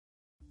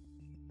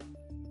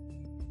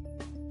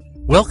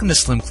Welcome to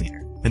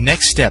SlimCleaner, the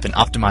next step in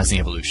optimizing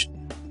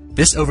evolution.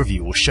 This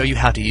overview will show you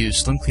how to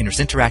use SlimCleaner's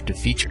interactive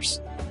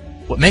features.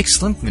 What makes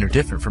SlimCleaner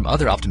different from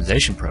other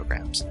optimization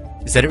programs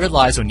is that it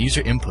relies on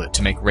user input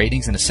to make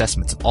ratings and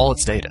assessments of all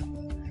its data.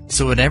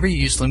 So whenever you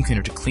use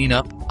SlimCleaner to clean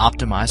up,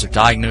 optimize, or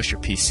diagnose your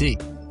PC,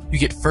 you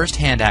get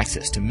first-hand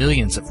access to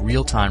millions of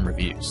real-time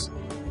reviews.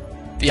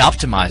 The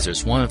Optimizer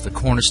is one of the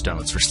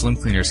cornerstones for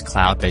SlimCleaner's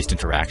cloud-based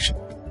interaction.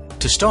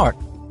 To start,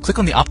 click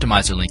on the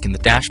Optimizer link in the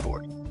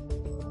dashboard.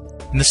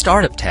 In the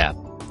Startup tab,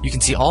 you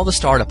can see all the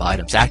startup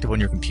items active on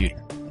your computer.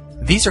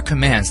 These are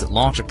commands that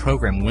launch a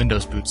program when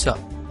Windows boots up.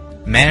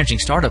 Managing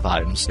startup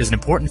items is an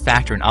important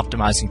factor in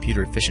optimizing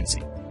computer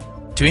efficiency.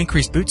 To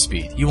increase boot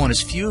speed, you want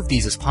as few of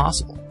these as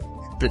possible.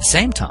 But at the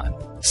same time,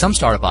 some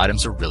startup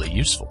items are really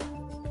useful.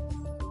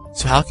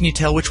 So how can you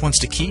tell which ones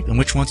to keep and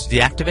which ones to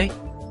deactivate?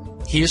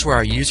 Here's where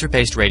our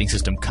user-based rating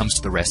system comes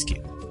to the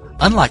rescue.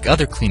 Unlike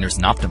other cleaners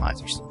and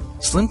optimizers,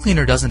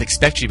 SlimCleaner doesn't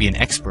expect you to be an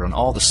expert on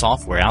all the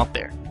software out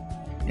there.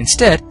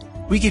 Instead,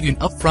 we give you an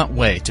upfront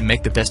way to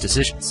make the best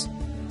decisions.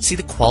 See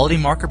the quality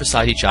marker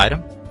beside each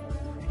item?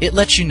 It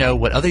lets you know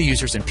what other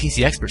users and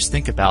PC experts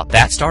think about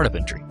that startup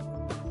entry.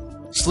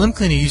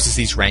 SlimCleaner uses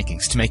these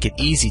rankings to make it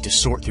easy to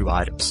sort through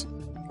items.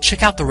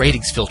 Check out the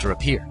ratings filter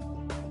up here.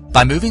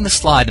 By moving the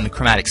slide in the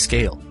chromatic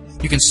scale,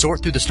 you can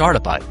sort through the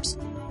startup items,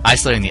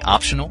 isolating the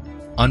optional,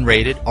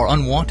 unrated, or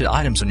unwanted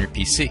items on your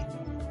PC.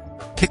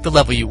 Pick the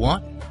level you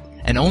want,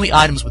 and only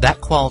items with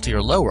that quality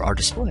or lower are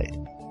displayed.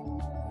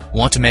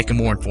 Want to make a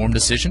more informed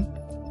decision?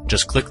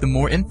 Just click the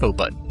More Info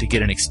button to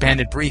get an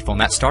expanded brief on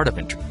that startup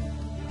entry.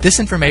 This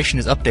information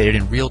is updated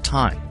in real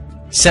time,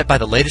 set by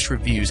the latest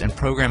reviews and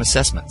program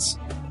assessments.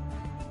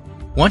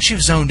 Once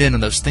you've zoned in on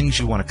those things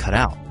you want to cut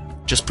out,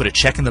 just put a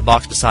check in the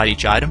box beside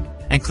each item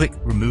and click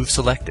Remove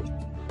Selected.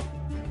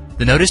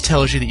 The notice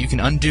tells you that you can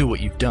undo what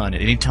you've done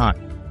at any time.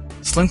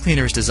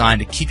 SlimCleaner is designed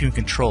to keep you in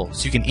control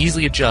so you can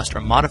easily adjust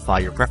or modify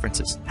your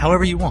preferences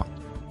however you want.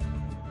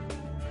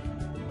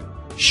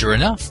 Sure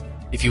enough,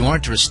 if you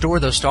wanted to restore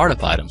those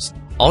startup items,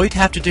 all you'd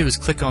have to do is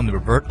click on the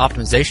Revert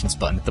Optimizations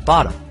button at the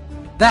bottom.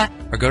 That,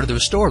 or go to the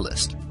Restore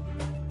list.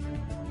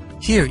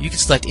 Here, you can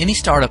select any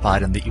startup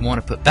item that you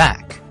want to put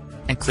back,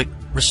 and click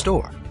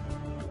Restore.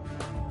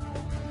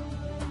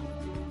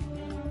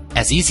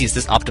 As easy as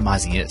this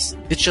optimizing is,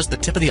 it's just the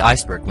tip of the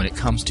iceberg when it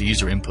comes to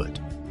user input.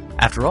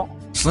 After all,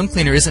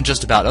 SlimCleaner isn't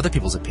just about other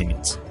people's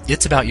opinions,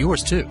 it's about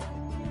yours too.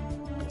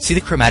 See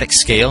the chromatic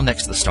scale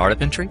next to the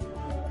startup entry?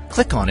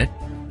 Click on it,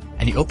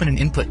 and you open an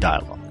input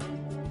dialog.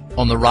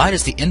 On the right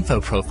is the info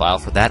profile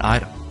for that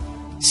item.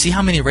 See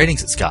how many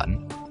ratings it's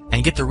gotten,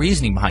 and get the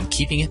reasoning behind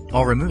keeping it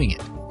or removing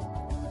it.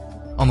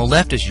 On the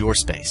left is your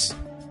space.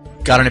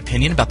 Got an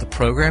opinion about the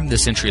program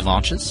this entry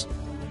launches?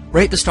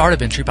 Rate the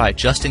startup entry by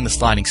adjusting the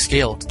sliding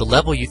scale to the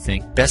level you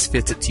think best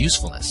fits its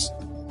usefulness.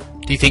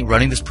 Do you think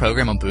running this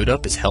program on boot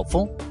up is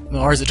helpful,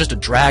 or is it just a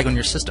drag on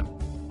your system?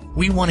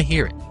 We want to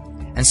hear it,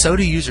 and so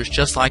do users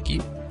just like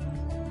you.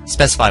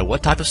 Specify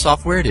what type of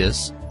software it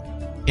is,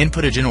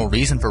 input a general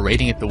reason for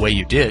rating it the way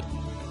you did,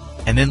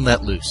 and then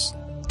let loose.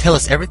 Tell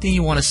us everything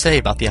you want to say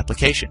about the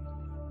application.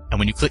 And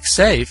when you click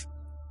Save,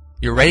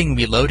 your rating will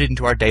be loaded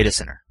into our data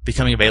center,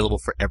 becoming available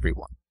for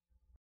everyone.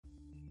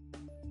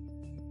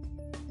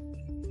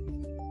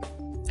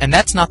 And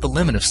that's not the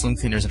limit of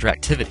SlimCleaner's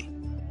interactivity.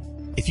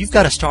 If you've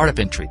got a startup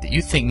entry that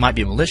you think might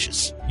be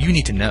malicious, you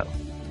need to know.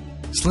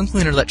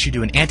 SlimCleaner lets you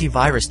do an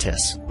antivirus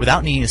test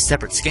without needing a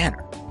separate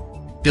scanner.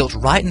 Built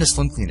right into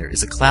SlimCleaner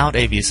is a cloud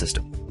AV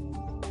system.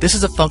 This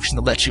is a function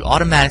that lets you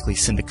automatically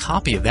send a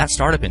copy of that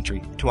startup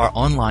entry to our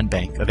online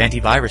bank of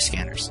antivirus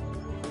scanners.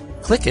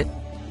 Click it,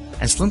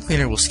 and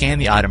SlimCleaner will scan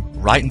the item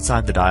right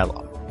inside the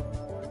dialog.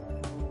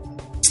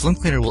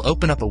 SlimCleaner will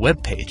open up a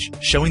web page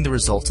showing the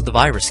results of the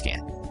virus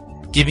scan,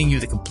 giving you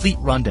the complete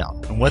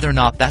rundown on whether or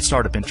not that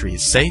startup entry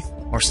is safe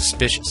or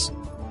suspicious.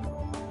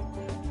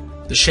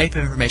 The shape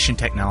of information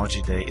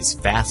technology today is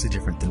vastly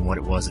different than what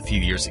it was a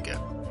few years ago.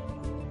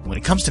 When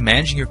it comes to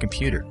managing your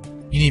computer,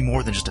 you need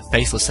more than just a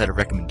faceless set of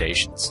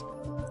recommendations.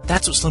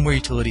 That's what Slimware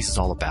Utilities is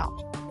all about,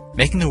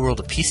 making the world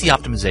of PC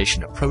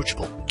optimization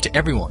approachable to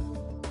everyone.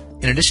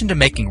 In addition to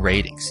making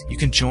ratings, you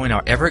can join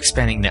our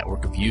ever-expanding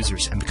network of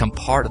users and become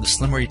part of the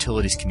Slimware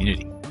Utilities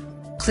community.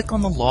 Click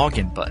on the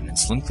Login button in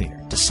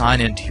SlimCleaner to sign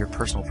in to your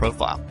personal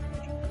profile.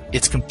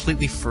 It's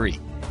completely free,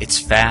 it's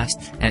fast,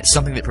 and it's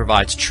something that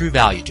provides true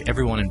value to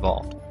everyone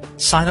involved.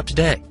 Sign up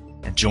today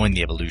and join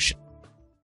the evolution.